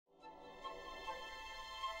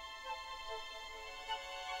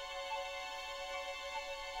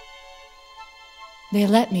They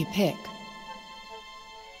let me pick.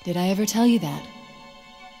 Did I ever tell you that?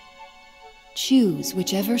 Choose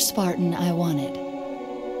whichever Spartan I wanted.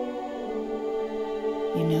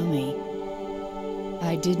 You know me.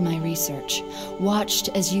 I did my research, watched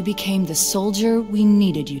as you became the soldier we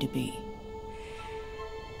needed you to be.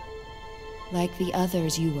 Like the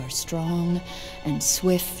others, you were strong and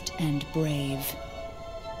swift and brave.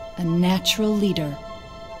 A natural leader.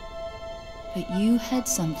 But you had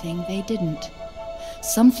something they didn't.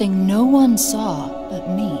 Something no one saw but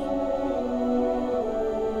me.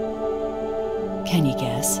 Can you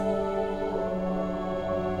guess?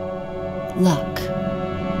 Luck.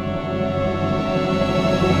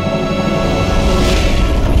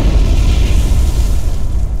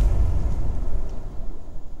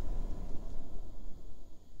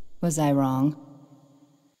 Was I wrong?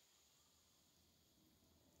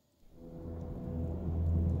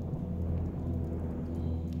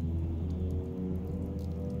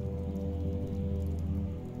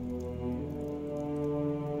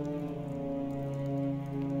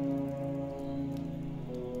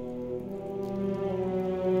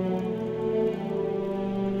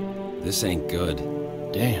 This ain't good.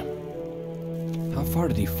 Damn. How far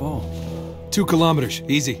did he fall? 2 kilometers,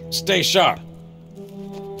 easy. Stay sharp.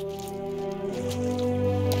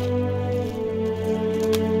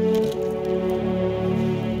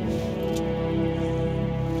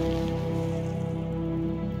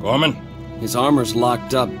 Gorman? His armor's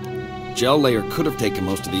locked up. Gel layer could have taken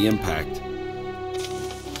most of the impact.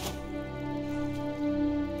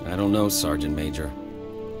 I don't know, Sergeant Major.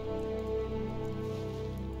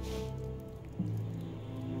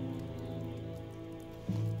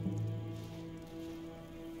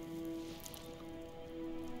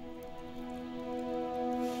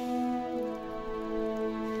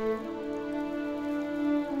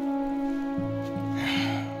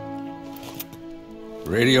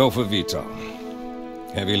 Radio for Vital.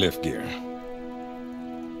 Heavy lift gear.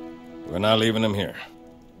 We're not leaving him here.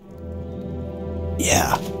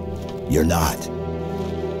 Yeah, you're not.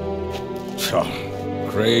 Oh,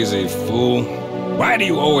 crazy fool. Why do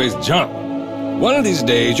you always jump? One of these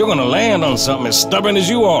days, you're gonna land on something as stubborn as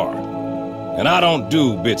you are. And I don't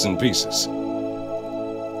do bits and pieces.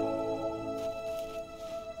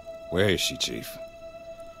 Where is she, Chief?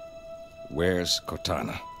 Where's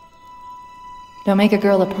Cortana? Don't make a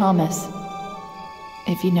girl a promise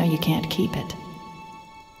if you know you can't keep it.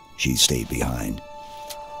 She stayed behind.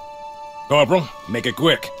 Corporal, make it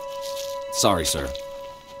quick. Sorry, sir.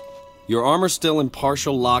 Your armor's still in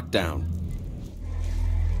partial lockdown.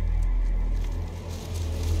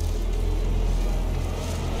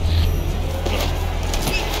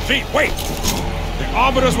 Feet, wait! The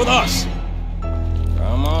Arbiter's with us!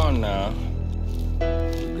 Come on now.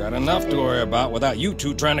 We've got enough to worry about without you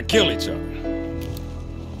two trying to kill each other.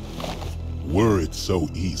 Were it so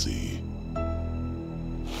easy.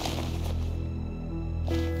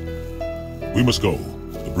 We must go.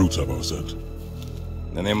 The brutes have our scent.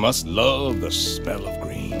 Then they must love the smell of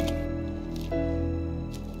green.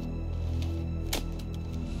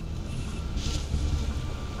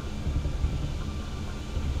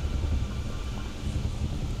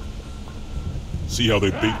 See how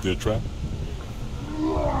they bait their trap?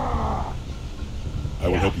 I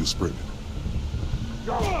will help you spring it.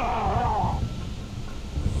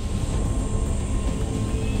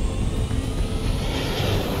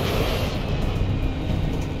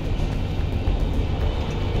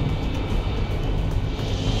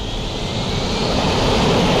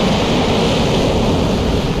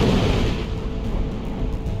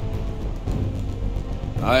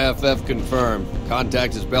 IFF confirmed.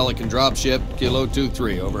 Contact is Pelican dropship, Kilo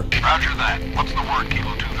 23, over. Roger that. What's the word,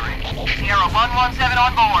 Kilo 23? Sierra 117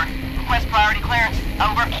 on board. Request priority clearance.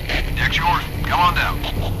 Over. Deck's yours. Come on down.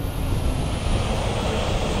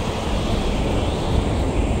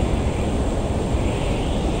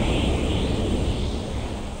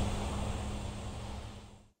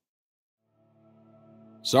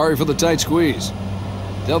 Sorry for the tight squeeze.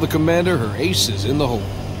 Tell the commander her ace is in the hole.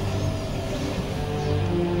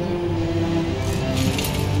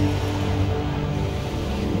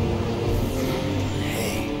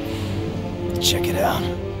 Check it out.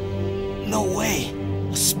 No way.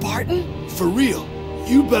 A Spartan? For real.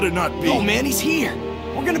 You better not be. Oh man, he's here.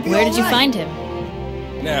 We're gonna be Where all did you right. find him?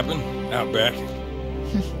 Napping, out back.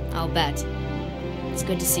 I'll bet. It's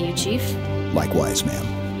good to see you, Chief. Likewise,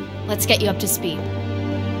 ma'am. Let's get you up to speed.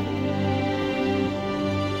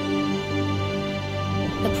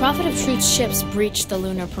 The Prophet of Truth's ships breached the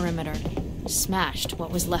lunar perimeter, smashed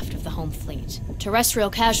what was left of the home fleet. Terrestrial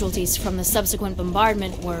casualties from the subsequent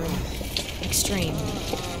bombardment were extreme.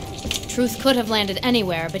 Truth could have landed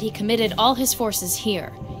anywhere, but he committed all his forces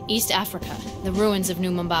here, East Africa, the ruins of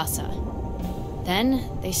New Mombasa. Then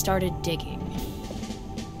they started digging.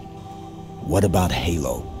 What about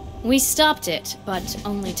Halo? We stopped it, but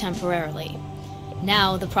only temporarily.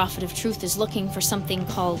 Now the Prophet of Truth is looking for something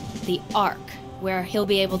called the Ark, where he'll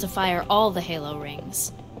be able to fire all the Halo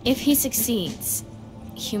rings. If he succeeds,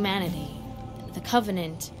 humanity, the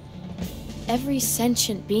Covenant, every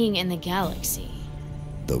sentient being in the galaxy.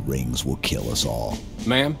 The rings will kill us all.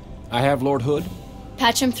 Ma'am, I have Lord Hood.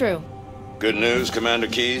 Patch him through. Good news, Commander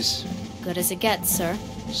Keyes? Good as it gets, sir.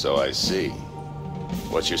 So I see.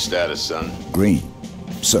 What's your status, son? Green,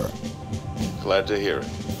 sir. Glad to hear it.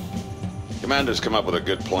 Commander's come up with a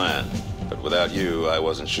good plan, but without you, I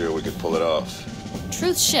wasn't sure we could pull it off.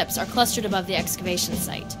 Truth's ships are clustered above the excavation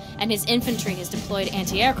site, and his infantry has deployed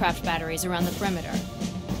anti-aircraft batteries around the perimeter.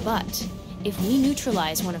 But if we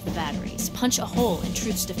neutralize one of the batteries, punch a hole in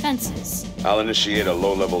Truth's defenses... I'll initiate a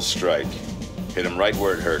low-level strike. Hit him right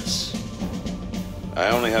where it hurts. I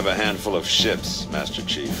only have a handful of ships, Master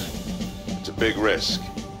Chief. It's a big risk,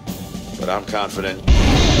 but I'm confident...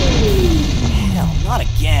 Hell, not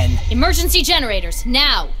again. Emergency generators,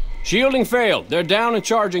 now! Shielding failed. They're down and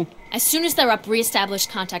charging. As soon as they're up, re-establish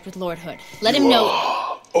contact with Lord Hood. Let him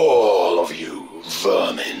know... All of you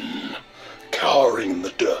vermin, cowering in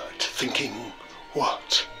the dirt, thinking,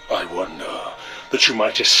 what, I wonder, that you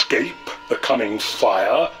might escape the coming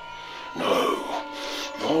fire? No,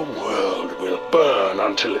 your world will burn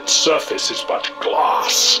until its surface is but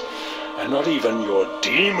glass, and not even your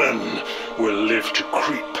demon will live to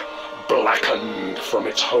creep, blackened from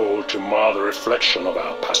its hole to mar the reflection of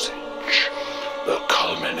our passage, the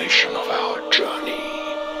culmination of our journey.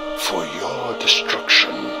 For your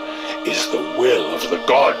destruction is the will of the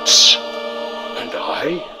gods, and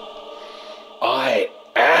I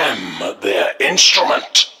am their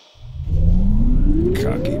instrument.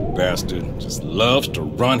 Cocky bastard just loves to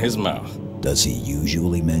run his mouth. Does he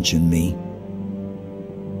usually mention me?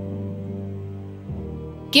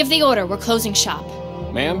 Give the order, we're closing shop.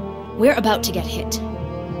 Ma'am? We're about to get hit.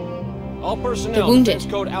 All personnel... The wounded.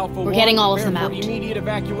 Defense Code Alpha We're getting 1, all of them prepare for out. Immediate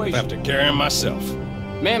evacuation. I have to carry him myself.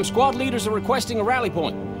 Ma'am, squad leaders are requesting a rally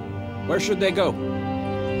point. Where should they go?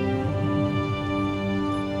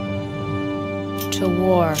 To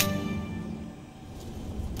war.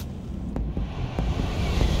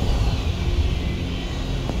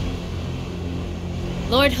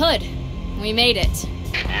 Lord Hood, we made it.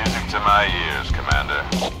 Music to my ears, Commander.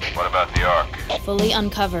 What about the Ark? Fully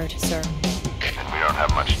uncovered, sir. And we don't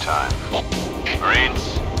have much time.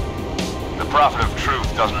 Marines, the Prophet of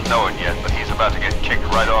Truth doesn't know it yet, but he's about to get kicked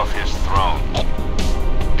right off his throne.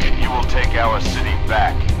 You will take our city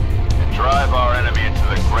back and drive our enemy into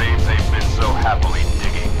the graves they've been so happily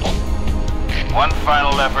digging. One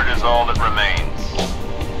final effort is all that remains.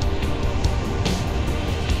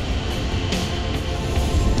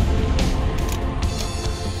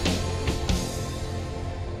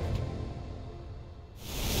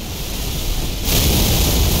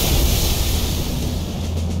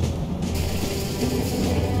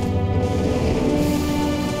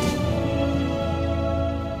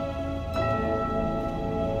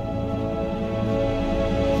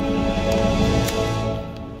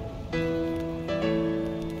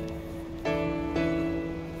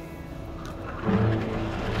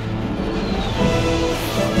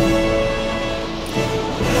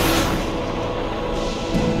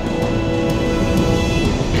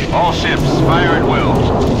 All ships, fire at will.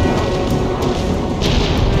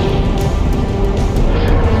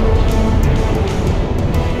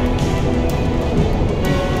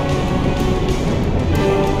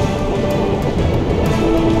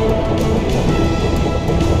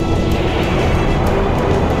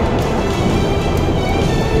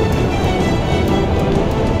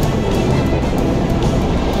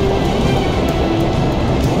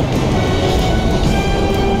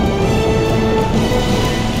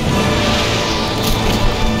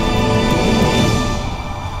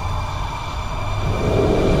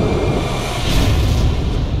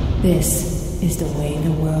 This is the way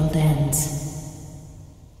the world ends.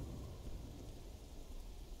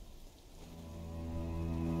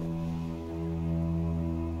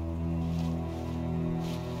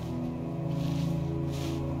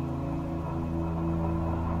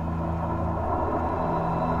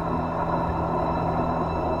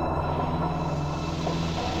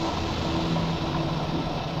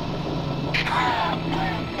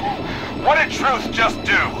 What did Truth just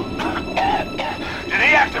do? Did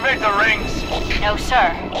he activate the rings? No,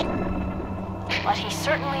 sir. But he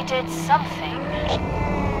certainly did something.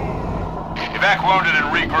 Evac wounded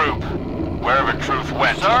and regroup. Wherever Truth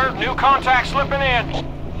went. Sir, new contact slipping in.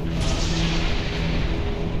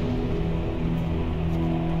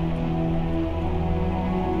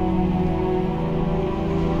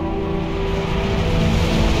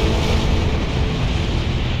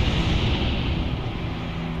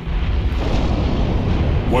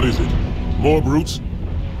 What is it? More brutes?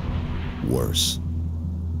 Worse.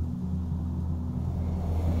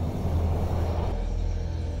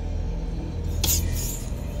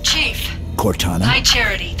 Chief. Cortana? High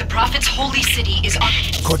Charity, the Prophet's holy city is on...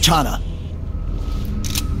 Cortana!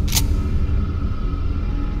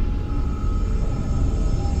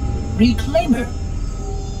 Reclaimer.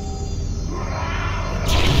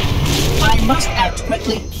 I must act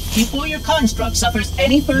quickly before your construct suffers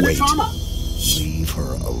any further Wait. trauma. Leave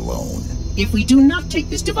her alone. If we do not take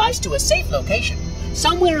this device to a safe location,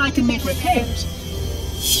 somewhere I can make repairs.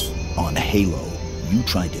 On Halo, you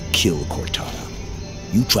tried to kill Cortana.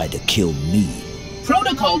 You tried to kill me.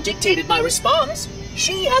 Protocol dictated my response.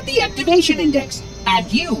 She had the activation index,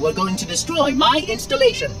 and you were going to destroy my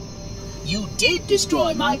installation. You did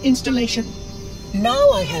destroy my installation.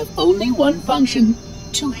 Now I have only one function,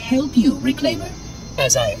 to help you, Reclaimer,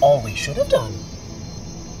 as I always should have done.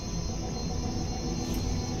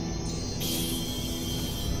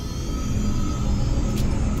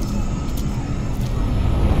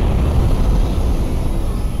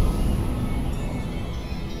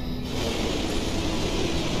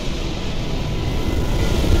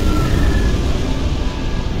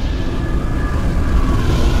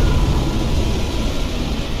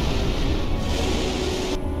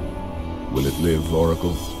 Will it live,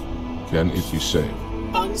 Oracle? Can it be saved?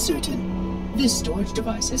 Uncertain. This storage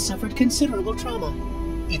device has suffered considerable trauma.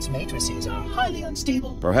 Its matrices are highly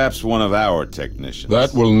unstable. Perhaps one of our technicians.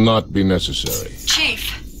 That will not be necessary.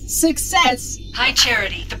 Chief. Success! High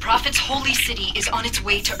Charity, the Prophet's holy city is on its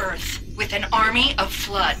way to Earth, with an army of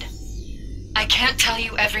Flood. I can't tell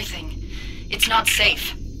you everything. It's not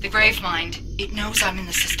safe. The Gravemind, it knows I'm in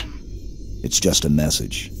the system. It's just a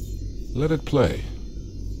message. Let it play.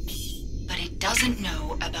 But it doesn't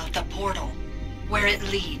know about the portal, where it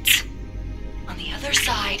leads. On the other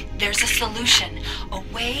side, there's a solution, a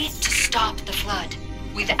way to stop the Flood,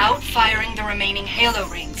 without firing the remaining Halo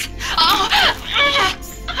rings.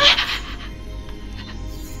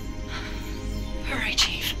 Hurry,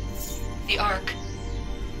 Chief. The Ark.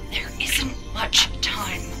 There isn't much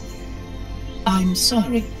time. I'm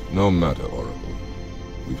sorry. No matter, Oracle.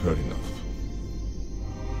 We've heard enough.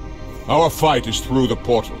 Our fight is through the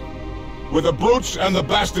portal. With the brutes and the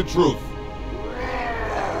bastard Truth.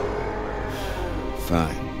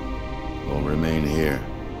 Fine. We'll remain here.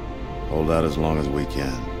 Hold out as long as we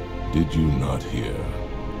can. Did you not hear?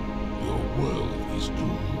 Your world is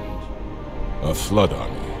doomed. A Flood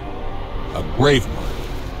army, a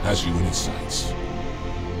Gravemind, has you in its sights.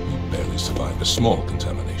 We barely survived a small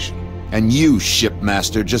contamination. And you,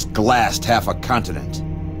 shipmaster, just glassed half a continent.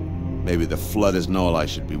 Maybe the Flood isn't all I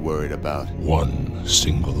should be worried about. One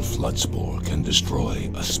single Flood spore can destroy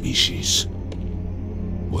a species.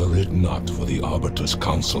 Were it not for the Arbiter's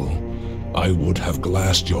counsel, I would have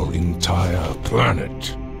glassed your entire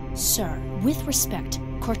planet. Sir, with respect,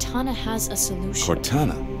 Cortana has a solution.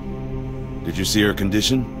 Cortana? Did you see her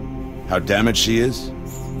condition? How damaged she is?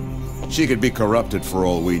 She could be corrupted for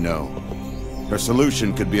all we know. Her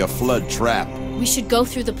solution could be a Flood trap. We should go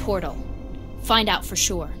through the portal. Find out for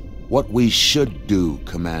sure. What we should do,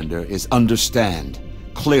 Commander, is understand,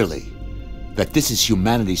 clearly, that this is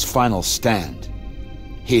humanity's final stand.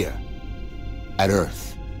 Here, at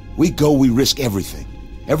Earth. We go, we risk everything.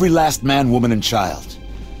 Every last man, woman, and child.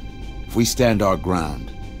 If we stand our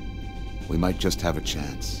ground, we might just have a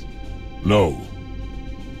chance. No.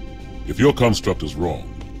 If your construct is wrong,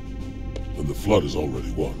 then the Flood is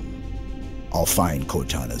already won. I'll find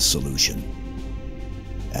Cortana's solution.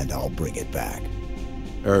 And I'll bring it back.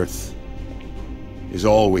 Earth is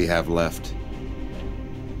all we have left.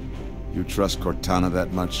 You trust Cortana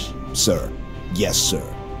that much? Sir. Yes, sir.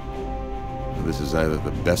 This is either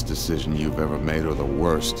the best decision you've ever made or the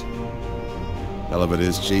worst. Hell of it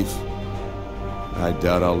is, Chief. I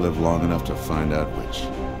doubt I'll live long enough to find out which.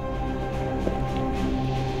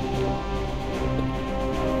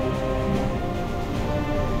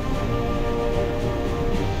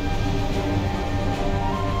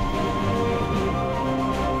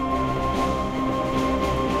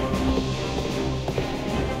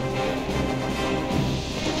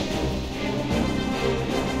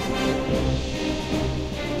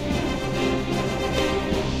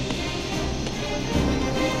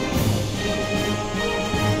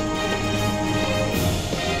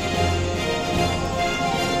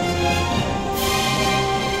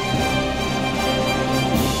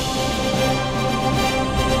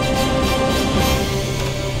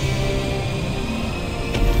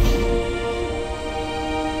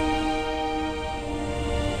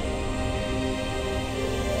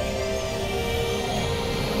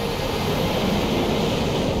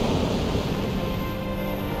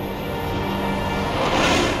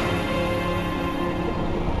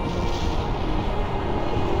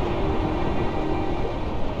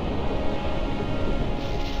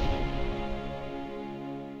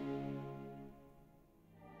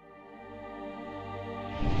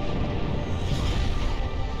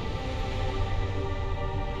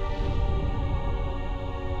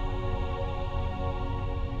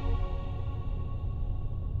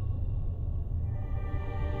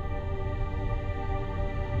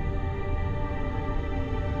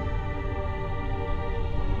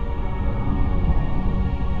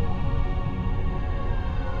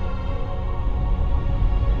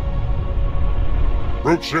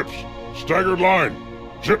 Brute ships, staggered line.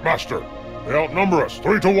 Shipmaster, they outnumber us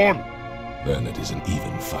 3 to 1. Then it is an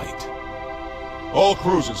even fight. All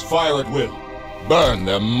cruisers fire at will. Burn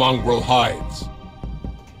their mongrel hides.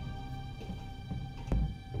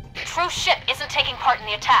 Truth's ship isn't taking part in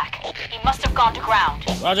the attack. He must have gone to ground.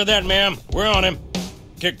 Roger that, ma'am. We're on him.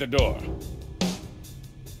 Kick the door.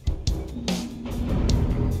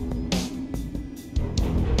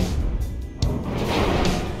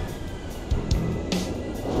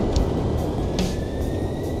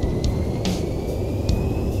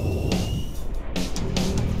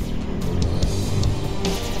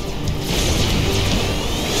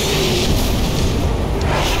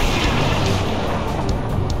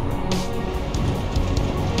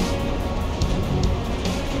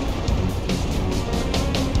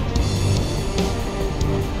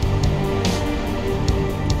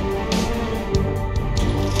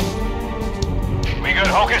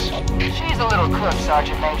 She's a little crook,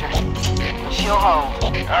 Sergeant Major. But she'll hold.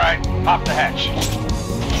 All right, pop the hatch.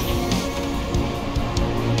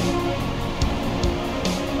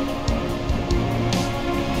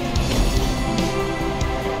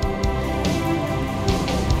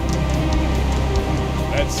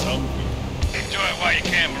 That's something. Enjoy it while you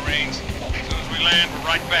can, Marines. As soon as we land, we're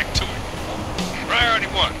right back to it. Priority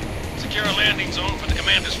 1. Secure a landing zone for the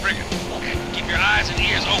commander's frigate. Keep your eyes and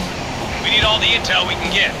ears open. We need all the intel we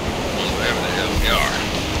can get. Wherever the hell we are.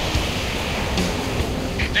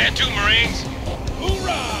 There too, Marines.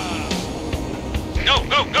 Hoorah! Go,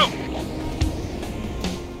 go, go!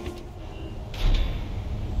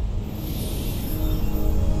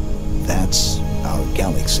 That's our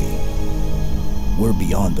galaxy. We're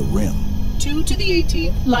beyond the rim. 2 to the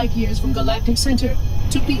 18th light years from Galactic Center,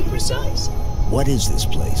 to be precise. What is this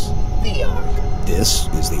place? The Ark. This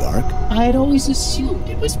is the Ark? I had always assumed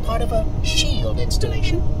it was part of a shield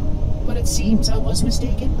installation, but it seems I was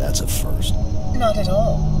mistaken. That's a first. Not at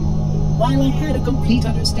all. While I had a complete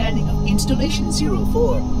understanding of Installation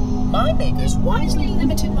 04, my makers wisely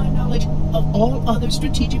limited my knowledge of all other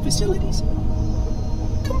strategic facilities.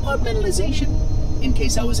 Compartmentalization, in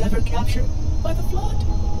case I was ever captured by the Flood.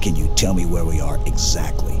 Can you tell me where we are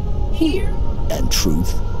exactly? Here. And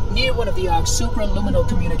truth? Near one of the Ark's supraluminal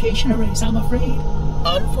communication arrays, I'm afraid.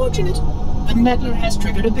 Unfortunate. The meddler has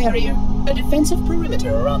triggered a barrier, a defensive perimeter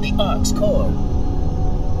around the Ark's core.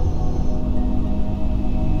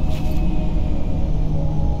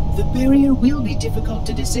 The barrier will be difficult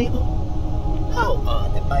to disable. How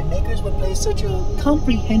odd that my makers would place such a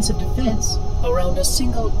comprehensive defense around a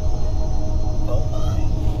single... Oh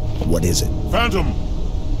my. What is it? Phantom!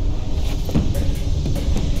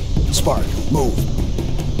 Spark, move.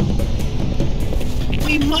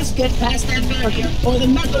 We must get past that barrier, or the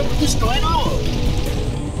meddler will destroy it all.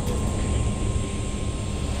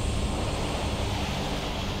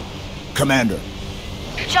 Commander.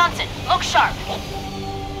 Johnson, look sharp.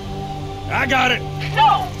 I got it.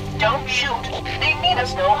 No, don't shoot. They mean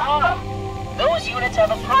us no harm. Those units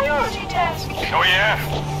have a priority task. Oh, yeah?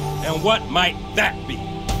 And what might that be?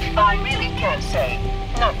 I really can't say.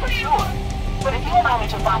 Not for sure. But if you allow me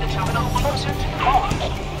to find a terminal closer to the core.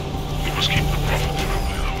 We must keep the Prophet from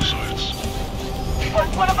my own sides. But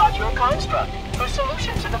what about your construct? Your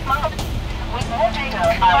solution to the flood? With more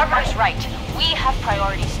data... Arbiter's right. We have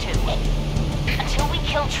priorities too. Until we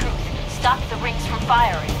kill Truth, stop the rings from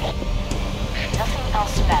firing. Nothing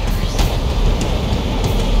else matters.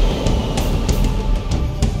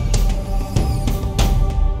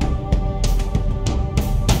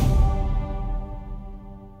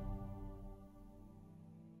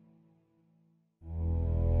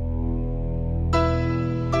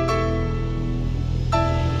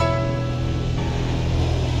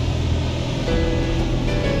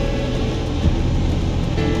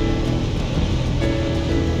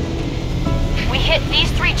 Hit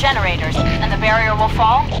these 3 generators, and the barrier will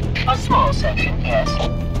fall? A small section, yes.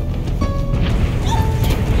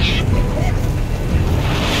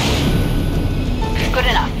 Good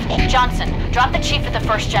enough. Johnson, drop the chief at the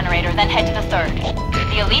first generator, then head to the 3rd.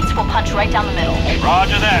 The elites will punch right down the middle.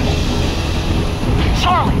 Roger that.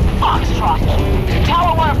 Charlie, Foxtrot.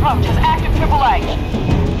 Tower 1 approach has active AAA.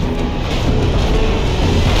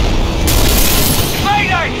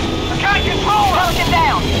 Mayday! I can't control it! Pelican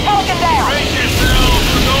down! Pelican down! Brace yourselves,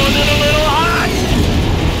 we're going in a little hot!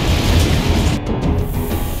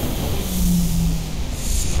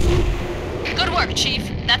 Good work, Chief.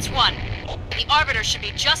 That's 1. The Arbiter should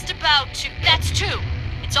be just about to... That's 2.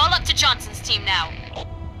 It's all up to Johnson's team now.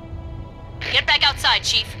 Get back outside,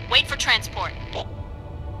 Chief. Wait for transport.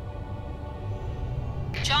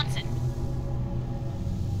 Johnson.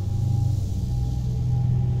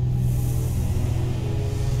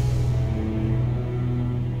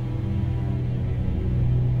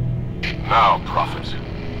 Now, Prophet,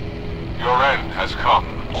 your end has come.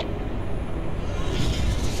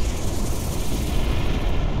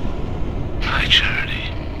 My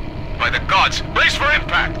journey. By the gods, brace for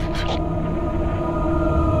impact!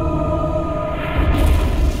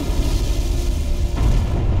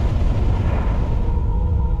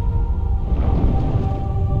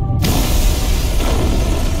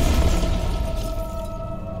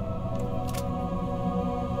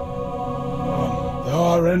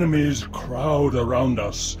 Our enemies crowd around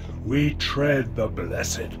us. We tread the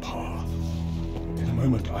blessed path. In a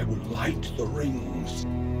moment I will light the rings,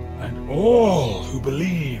 and all who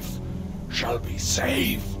believe shall be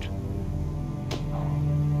saved.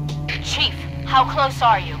 Chief, how close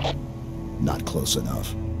are you? Not close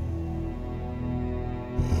enough.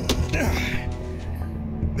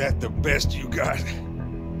 That the best you got?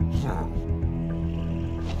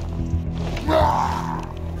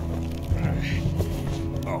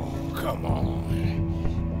 Oh, come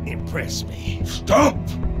on. Impress me. Stop!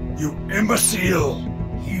 You imbecile!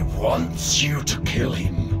 He wants you to kill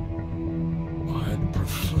him. I'd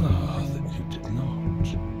prefer that you did not.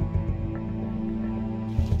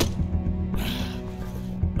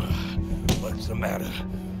 What's the matter,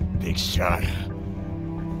 big shot?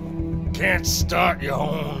 Can't start your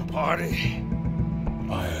own party?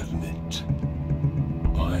 I admit,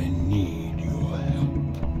 I need your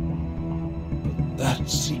help. But that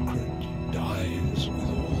secret dies with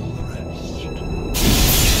all the rest.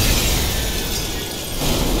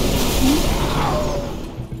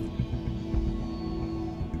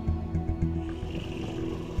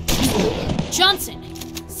 Johnson!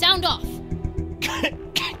 Sound off!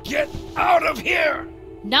 Get out of here!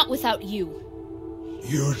 Not without you.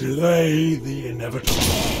 You delay the inevitable.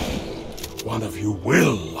 One of you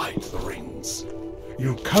will light the rings.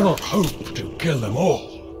 You cannot hope to kill them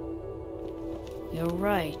all. You're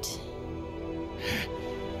right.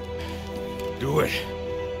 Do it.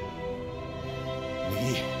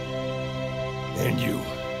 Me, then you.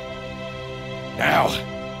 Now.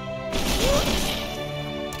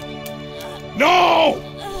 No!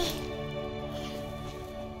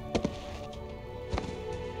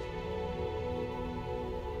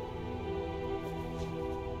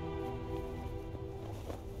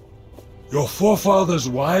 Your forefathers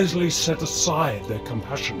wisely set aside their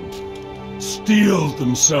compassion, steeled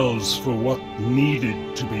themselves for what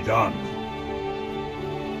needed to be done.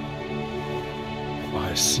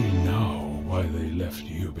 I see now why they left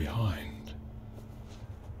you behind.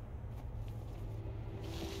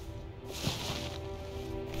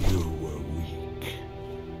 You were weak,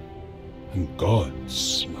 and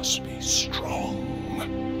gods must be strong.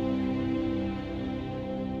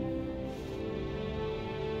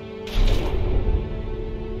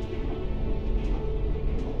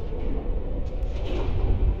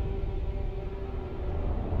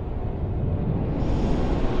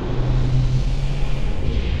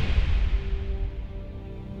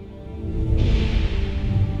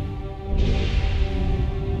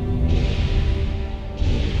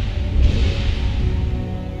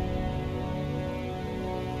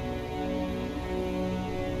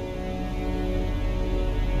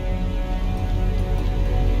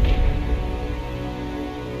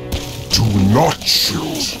 Not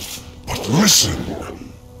shoot, but listen.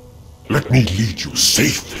 Let me lead you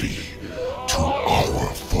safely to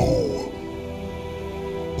our foe.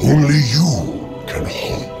 Only you can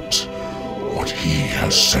halt what he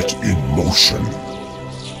has set in motion.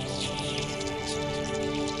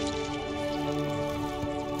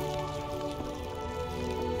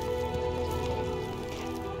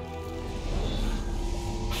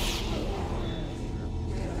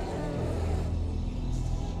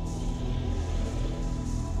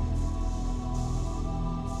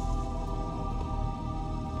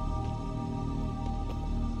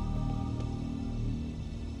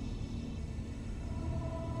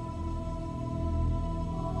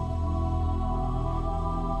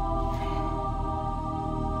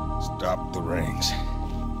 Stop the rings.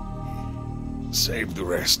 Save the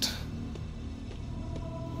rest.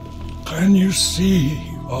 Can you see,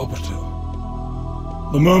 Arbiter?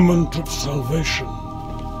 The moment of salvation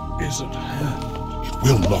is at hand. It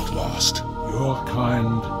will not last. Your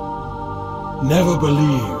kind never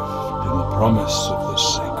believed in the promise of the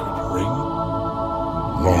sacred ring.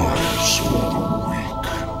 Lies for the weak,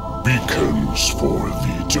 beacons for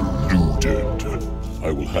the deluded.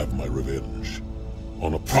 I will have my revenge.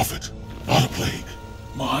 On a prophet, not a plague.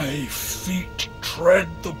 My feet tread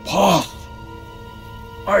the path.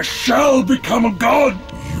 I shall become a god.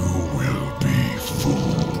 You will be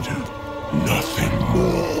food, nothing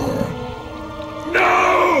more.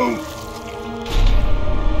 No!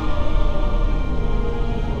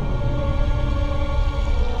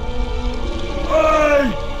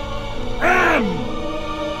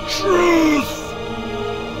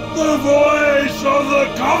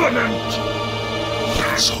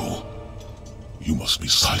 covenant! So, you must be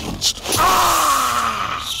silenced.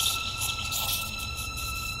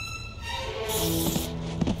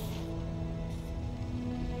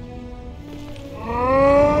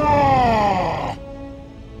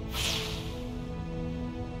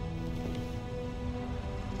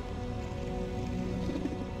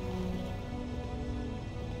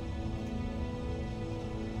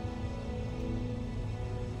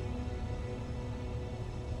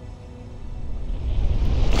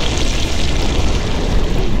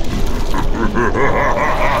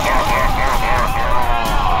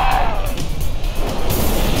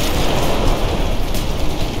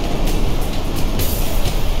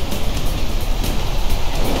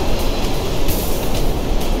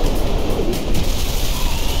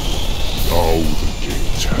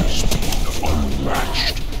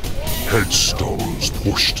 Headstones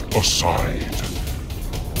pushed aside.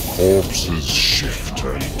 Corpses shift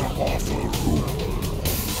and offer room.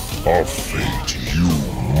 A fate you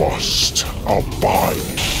must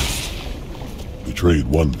abide. Betrayed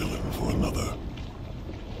one villain for another.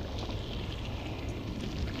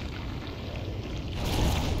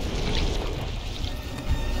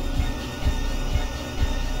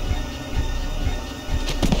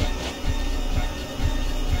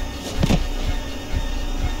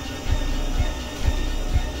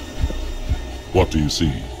 What do you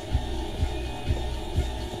see?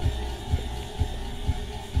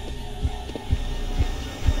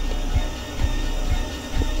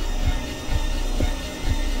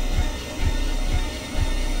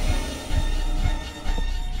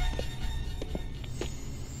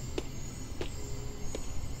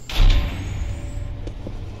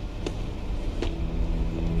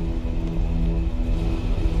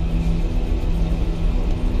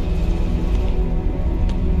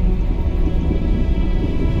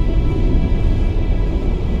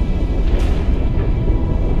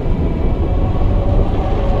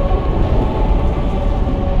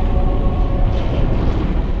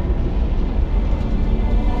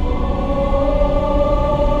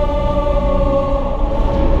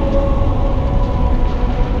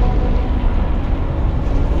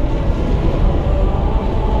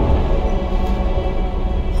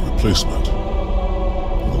 Replacement.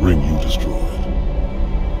 The ring you destroyed.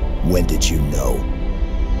 When did you know?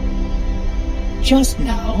 Just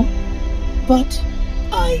now. But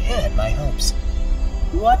I had my hopes.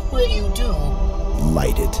 What will you do?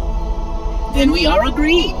 Light it. Then we are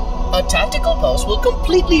agreed. A tactical pulse will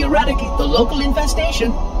completely eradicate the local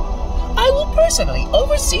infestation. I will personally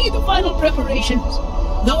oversee the final preparations,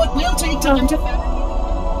 though it will take time to fabricate.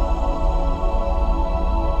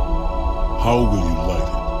 How will you light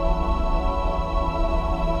it?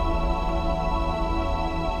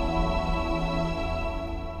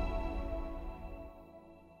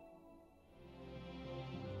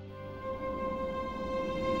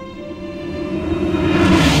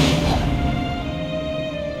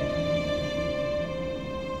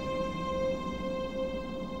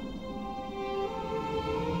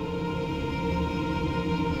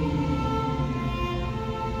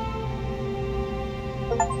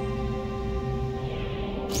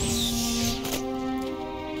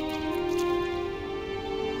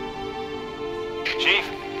 Chief,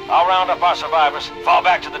 I'll round up our survivors, fall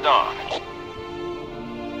back to the dawn.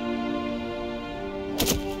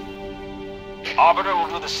 Arbiter will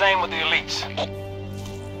do the same with the elites.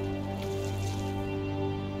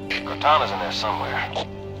 Cortana's in there somewhere.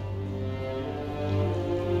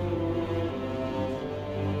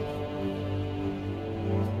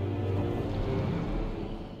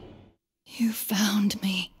 You found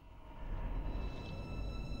me.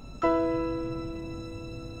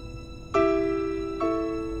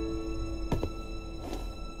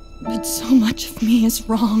 But so much of me is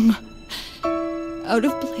wrong. Out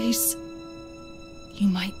of place. You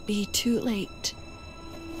might be too late.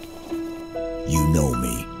 You know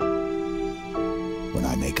me. When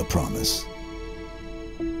I make a promise.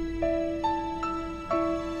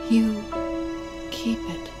 You keep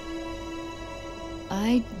it.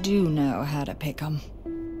 I do know how to pick 'em.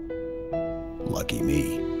 Lucky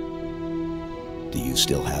me. Do you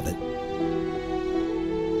still have it?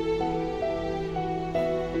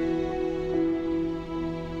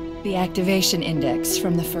 The activation index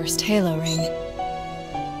from the first Halo ring.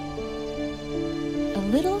 A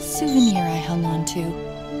little souvenir I hung on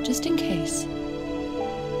to, just in case.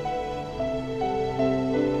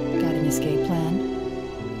 Got an escape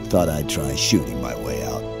plan? Thought I'd try shooting my way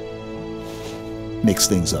out. Mix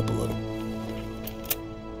things up a little.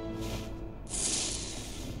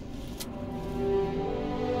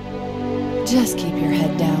 Just keep your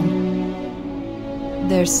head down.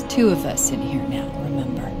 There's two of us in here now,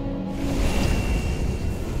 remember?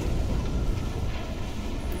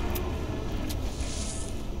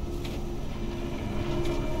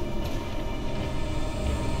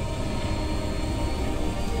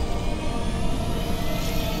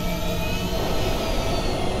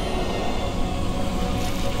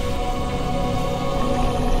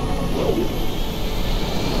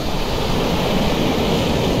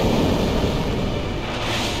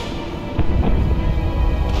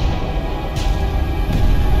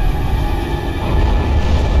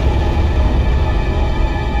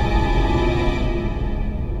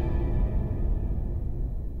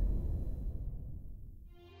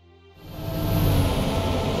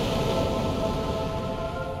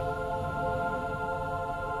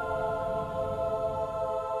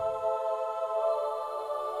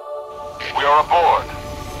 We are aboard.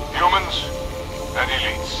 Humans and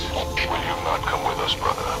elites. Will you not come with us,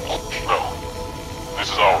 brother? No. This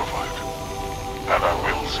is our fight. And I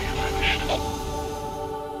will see it finished.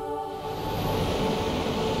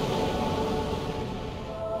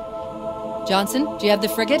 Johnson, do you have the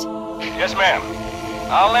frigate? Yes, ma'am.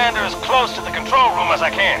 I'll land her as close to the control room as I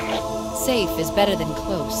can. Safe is better than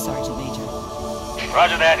close, Sergeant Major.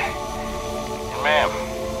 Roger that. And ma'am,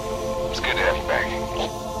 it's good to have you back.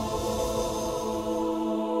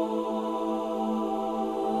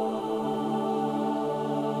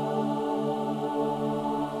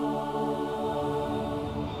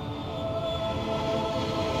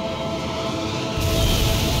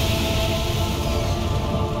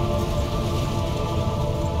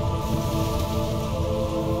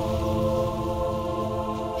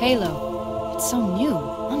 Halo. It's so new,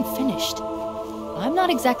 unfinished. I'm not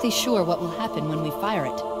exactly sure what will happen when we fire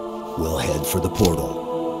it. We'll head for the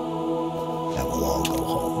portal. And we'll all go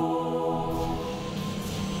home.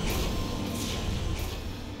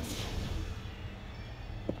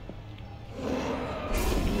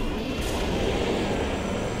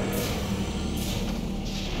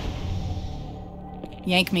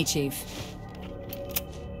 Yank me, Chief.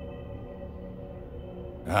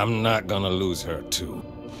 I'm not gonna lose her, too.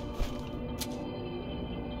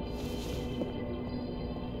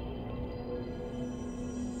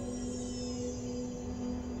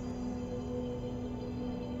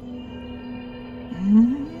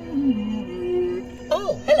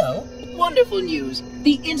 Oh, hello. Wonderful news.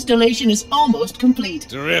 The installation is almost complete.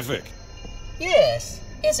 Terrific. Yes,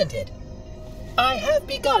 isn't it? I have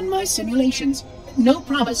begun my simulations. No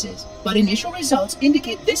promises, but initial results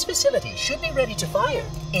indicate this facility should be ready to fire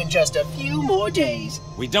in just a few more days.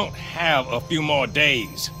 We don't have a few more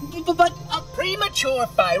days. But a premature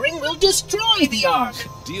firing will destroy the Ark.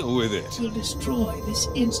 Deal with it. Will destroy this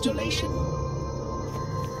installation.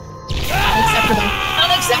 Unacceptable!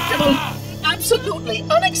 Unacceptable! Absolutely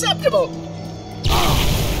unacceptable!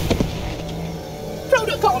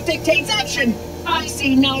 Protocol dictates action! I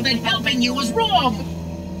see now that helping you was wrong!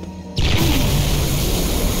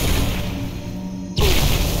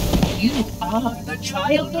 You are the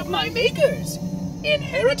child of my makers,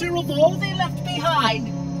 inheritor of all they left behind.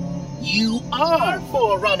 You are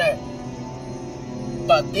Forerunner.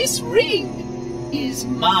 But this ring is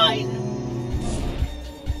mine.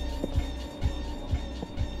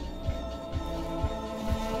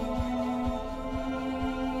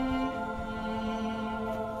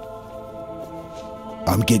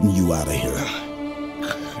 I'm getting you out of here.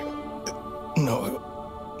 No,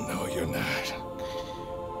 you're not.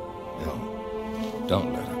 No,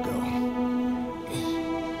 don't let her go.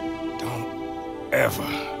 Don't ever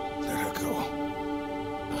let her go.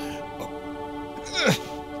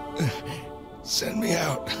 Send me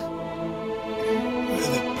out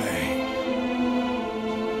with a bang.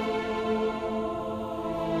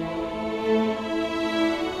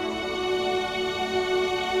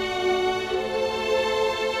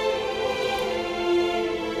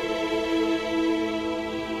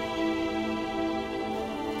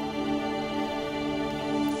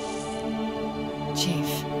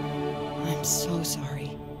 Chief, I'm so sorry.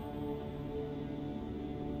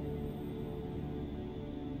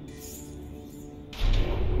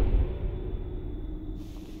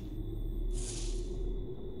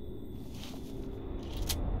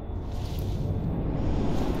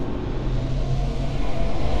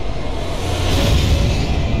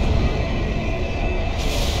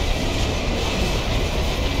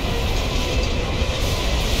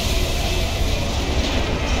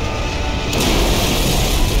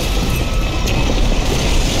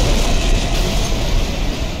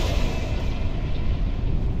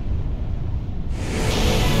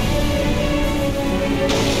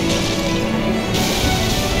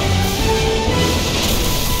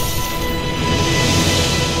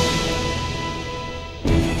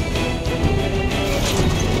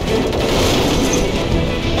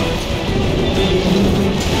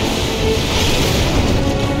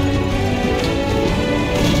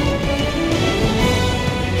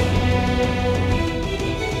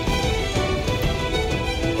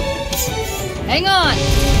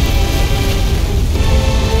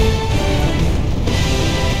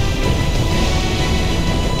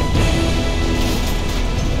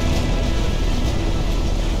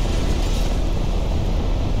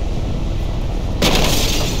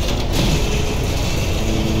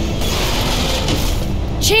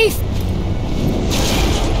 Chief!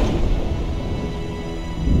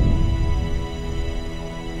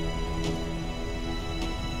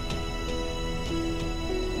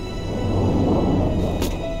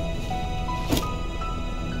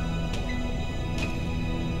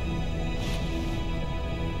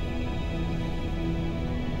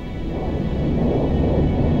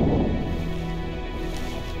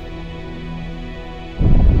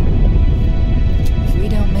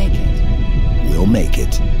 Make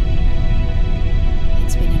it.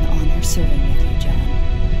 It's been an honor serving with you, John.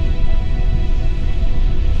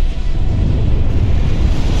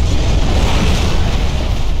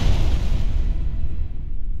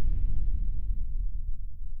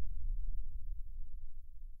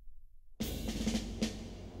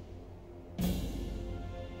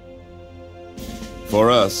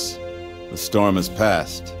 For us, the storm has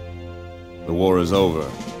passed. The war is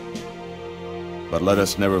over. But let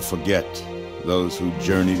us never forget those who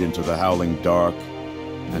journeyed into the howling dark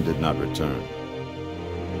and did not return.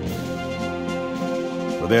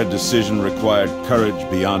 For their decision required courage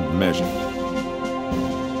beyond measure,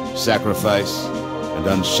 sacrifice, and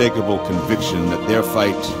unshakable conviction that their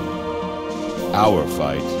fight, our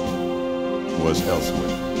fight, was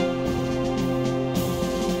elsewhere.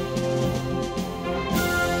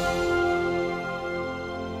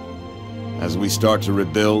 As we start to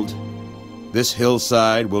rebuild, this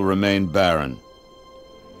hillside will remain barren,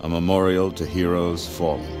 a memorial to heroes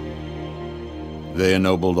fallen. They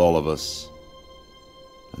ennobled all of us,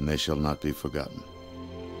 and they shall not be forgotten.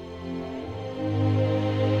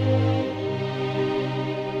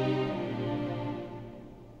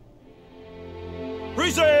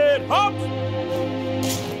 Reset! Hop!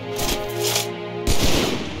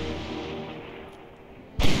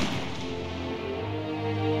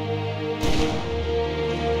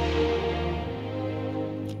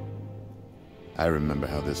 I remember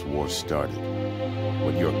how this war started,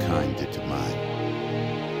 what your kind did to mine.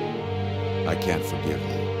 I can't forgive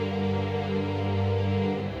you.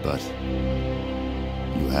 But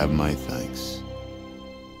you have my thanks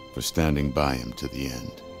for standing by him to the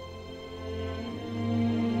end.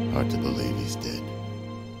 Hard to believe he's dead.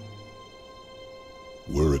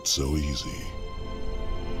 Were it so easy.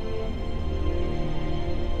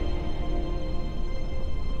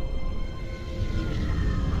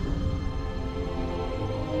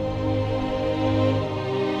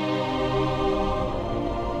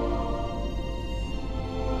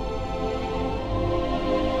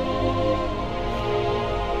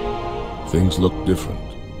 Things look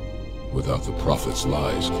different without the Prophet's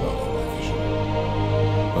lies clouding my vision.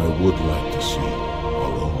 I would like to see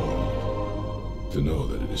our own world, to know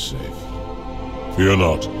that it is safe. Fear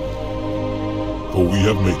not, for we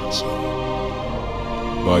have made it so.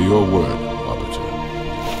 By your word, Arbiter.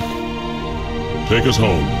 Take us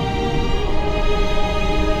home.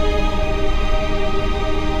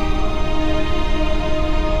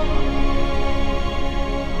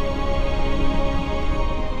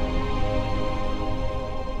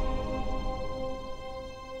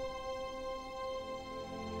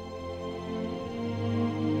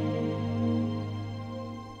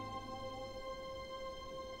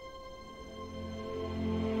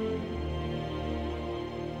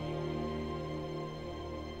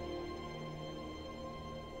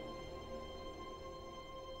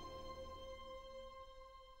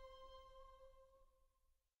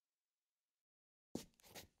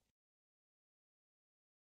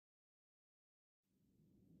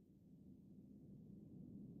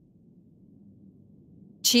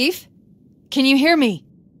 Chief? Can you hear me?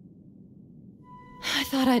 I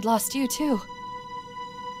thought I'd lost you too.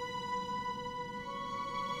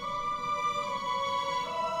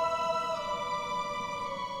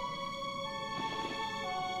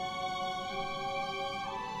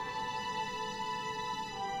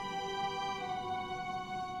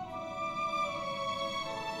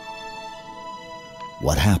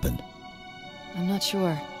 What happened? I'm not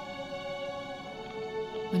sure.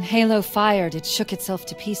 When Halo fired, it shook itself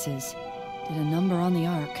to pieces. Did a number on the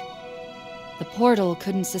Ark. The portal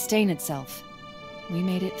couldn't sustain itself. We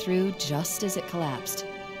made it through just as it collapsed.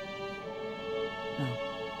 Oh,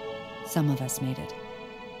 some of us made it.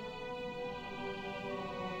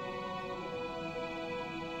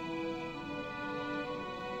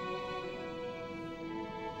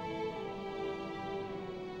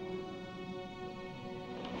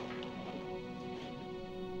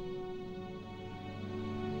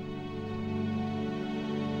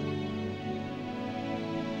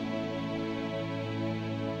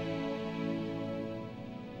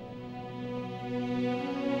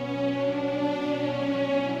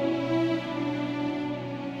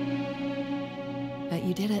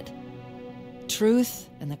 We did it. Truth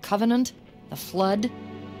and the Covenant, the Flood.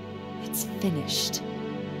 It's finished.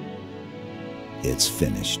 It's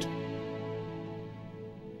finished.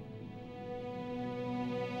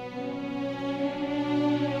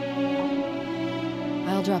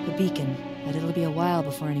 I'll drop a beacon, but it'll be a while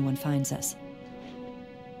before anyone finds us.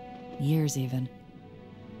 Years, even.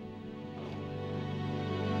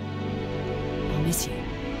 I'll miss you.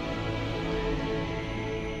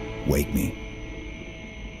 Wake me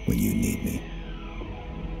when you need me.